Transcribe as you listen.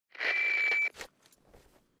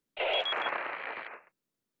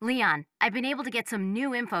Leon, I've been able to get some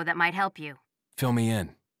new info that might help you. Fill me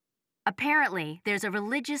in. Apparently, there's a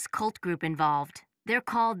religious cult group involved. They're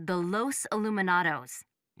called the Los Illuminados.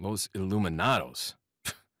 Los Illuminados?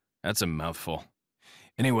 That's a mouthful.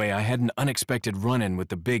 Anyway, I had an unexpected run-in with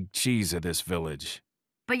the big cheese of this village.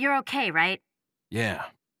 But you're okay, right? Yeah.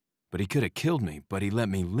 But he could have killed me, but he let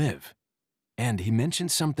me live. And he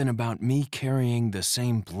mentioned something about me carrying the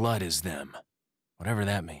same blood as them. Whatever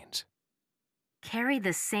that means. Carry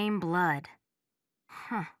the same blood.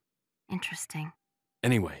 Huh. Interesting.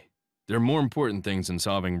 Anyway, there are more important things than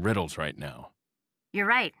solving riddles right now. You're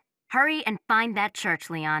right. Hurry and find that church,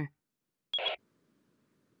 Leon.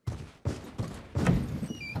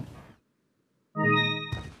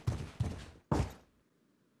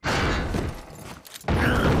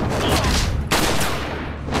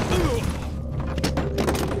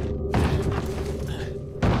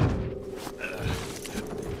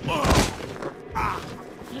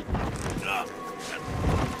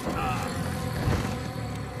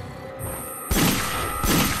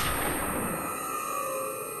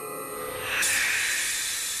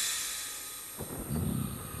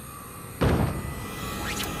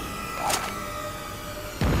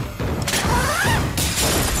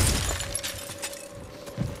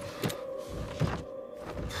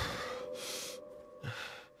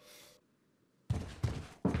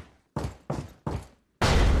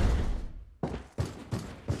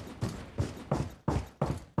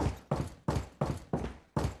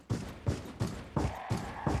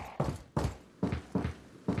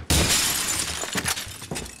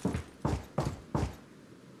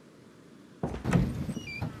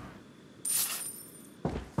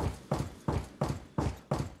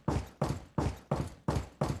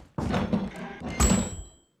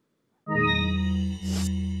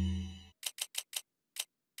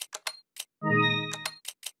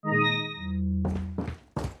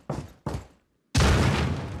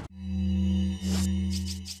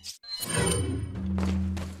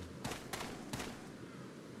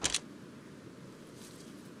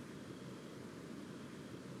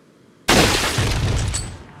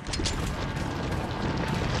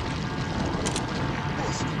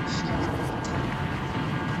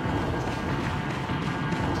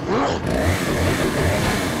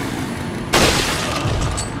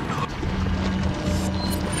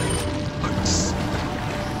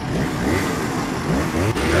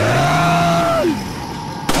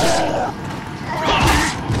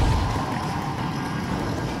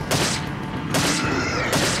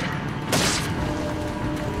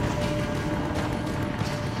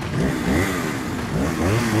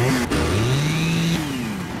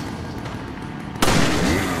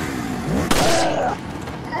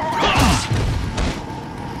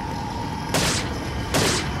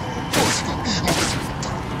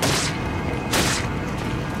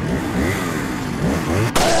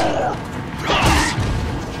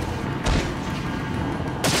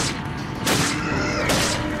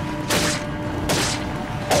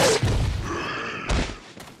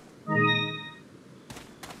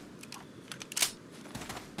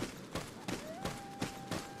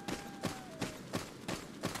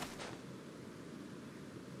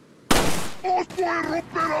 ¡Os voy a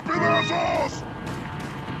romper a pedazos!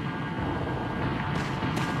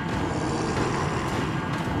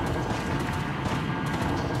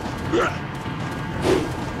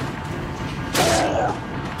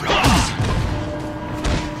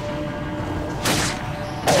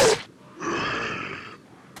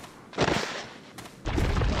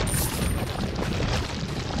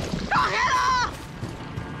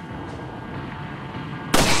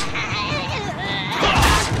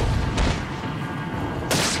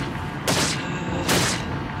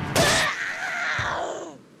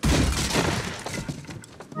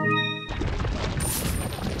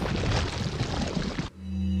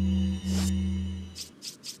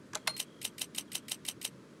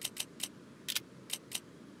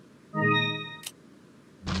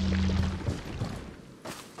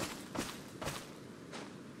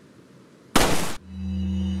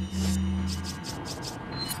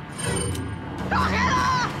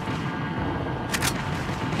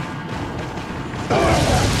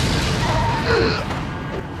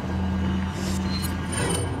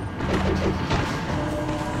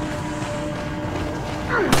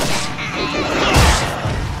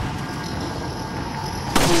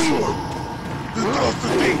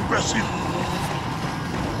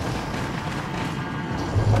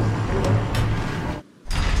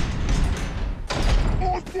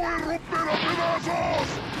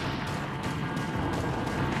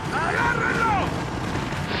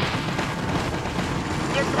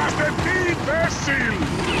 ¡Detrás de ti, imbécil!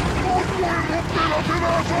 ¡No puedo romper a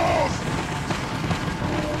pedazos!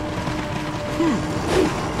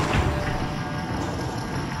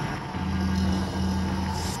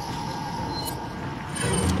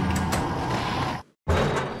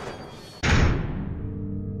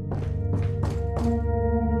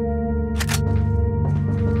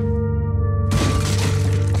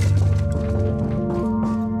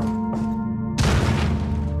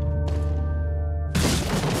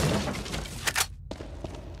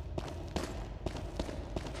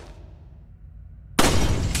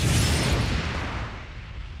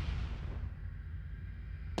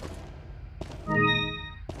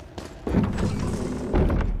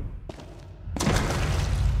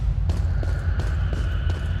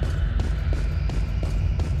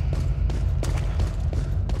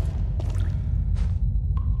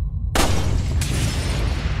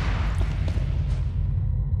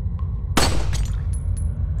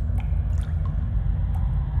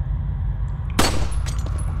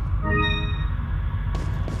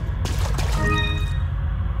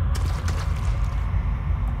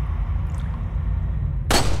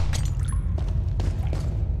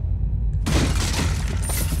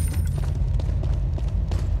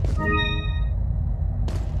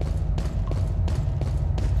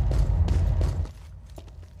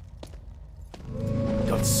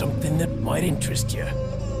 Something that might interest you.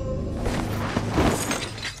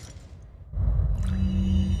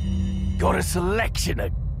 Got a selection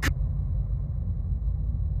of...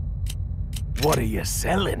 What are you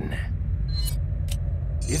selling?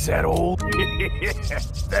 Is that all?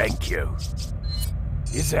 Thank you.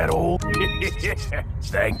 Is that all?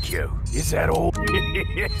 Thank you. Is that all?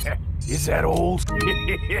 Is that all?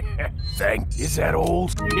 Is that all?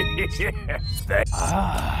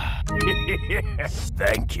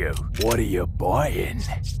 Thank you. What are you buying?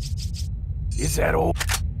 Is that all?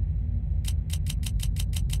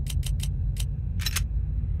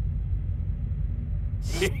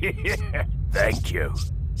 Thank you.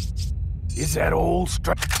 Is that all?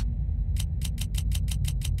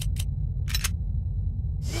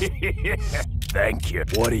 Thank you.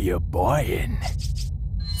 What are you buying?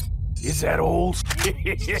 Is that all?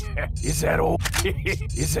 Is that all?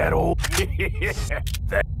 Is that all?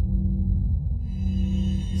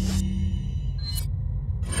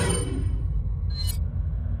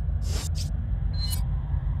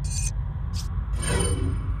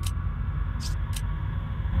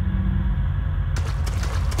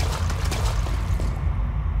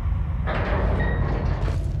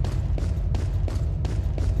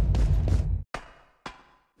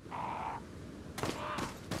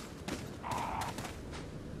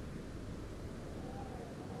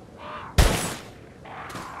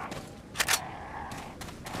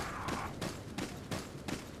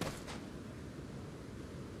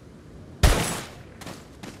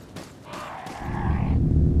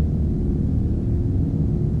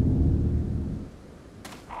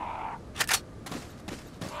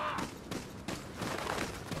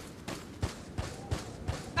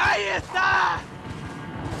 ¡Ahí está!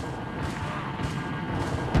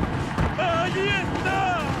 ¡Ahí está!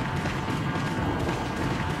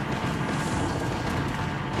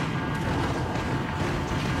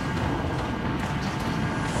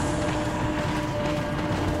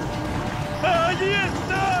 ¡Ahí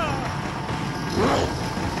está!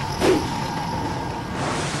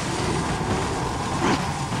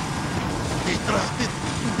 ¡Detrás de ti!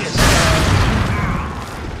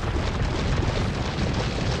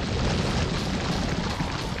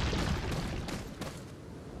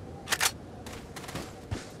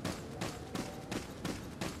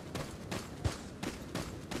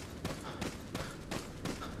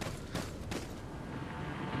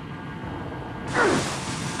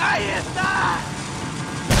 ¡Ahí está!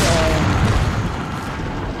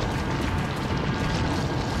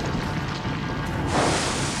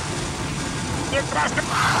 ¡Detrás de...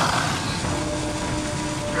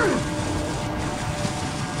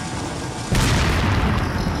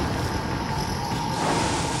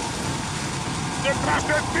 ¡Detrás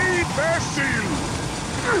de ti, imbécil!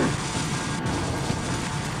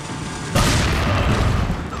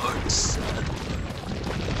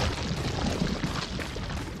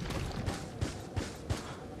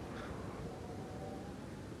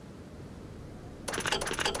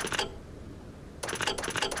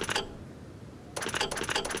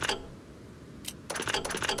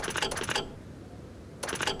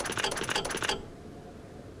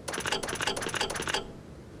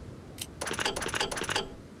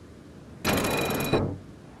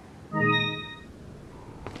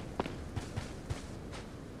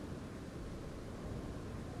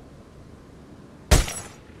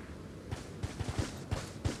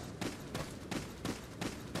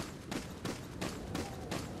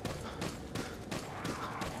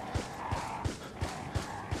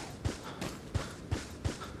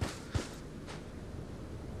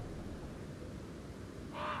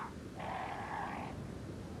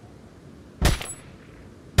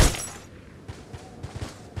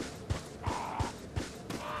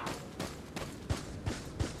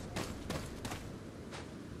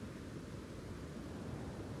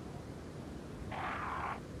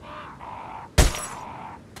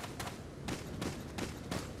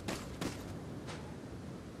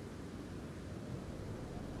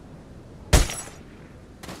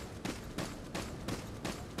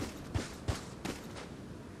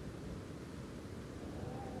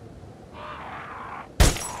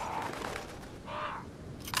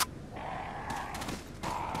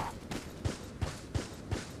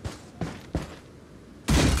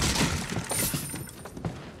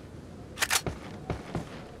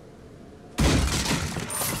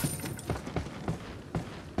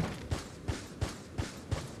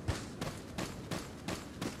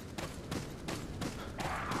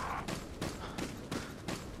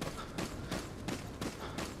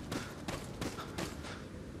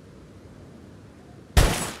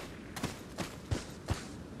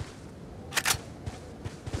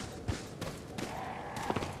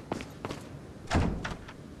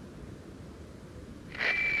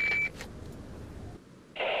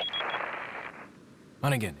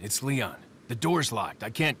 Hunnigan, it's Leon. The door's locked. I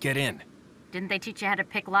can't get in. Didn't they teach you how to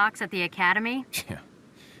pick locks at the academy? Yeah.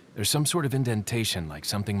 There's some sort of indentation, like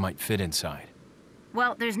something might fit inside.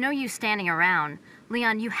 Well, there's no use standing around.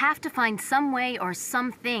 Leon, you have to find some way or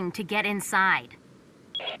something to get inside.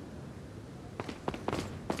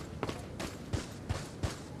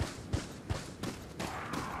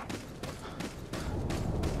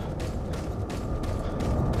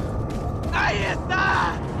 ¡Ahí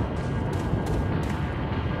está!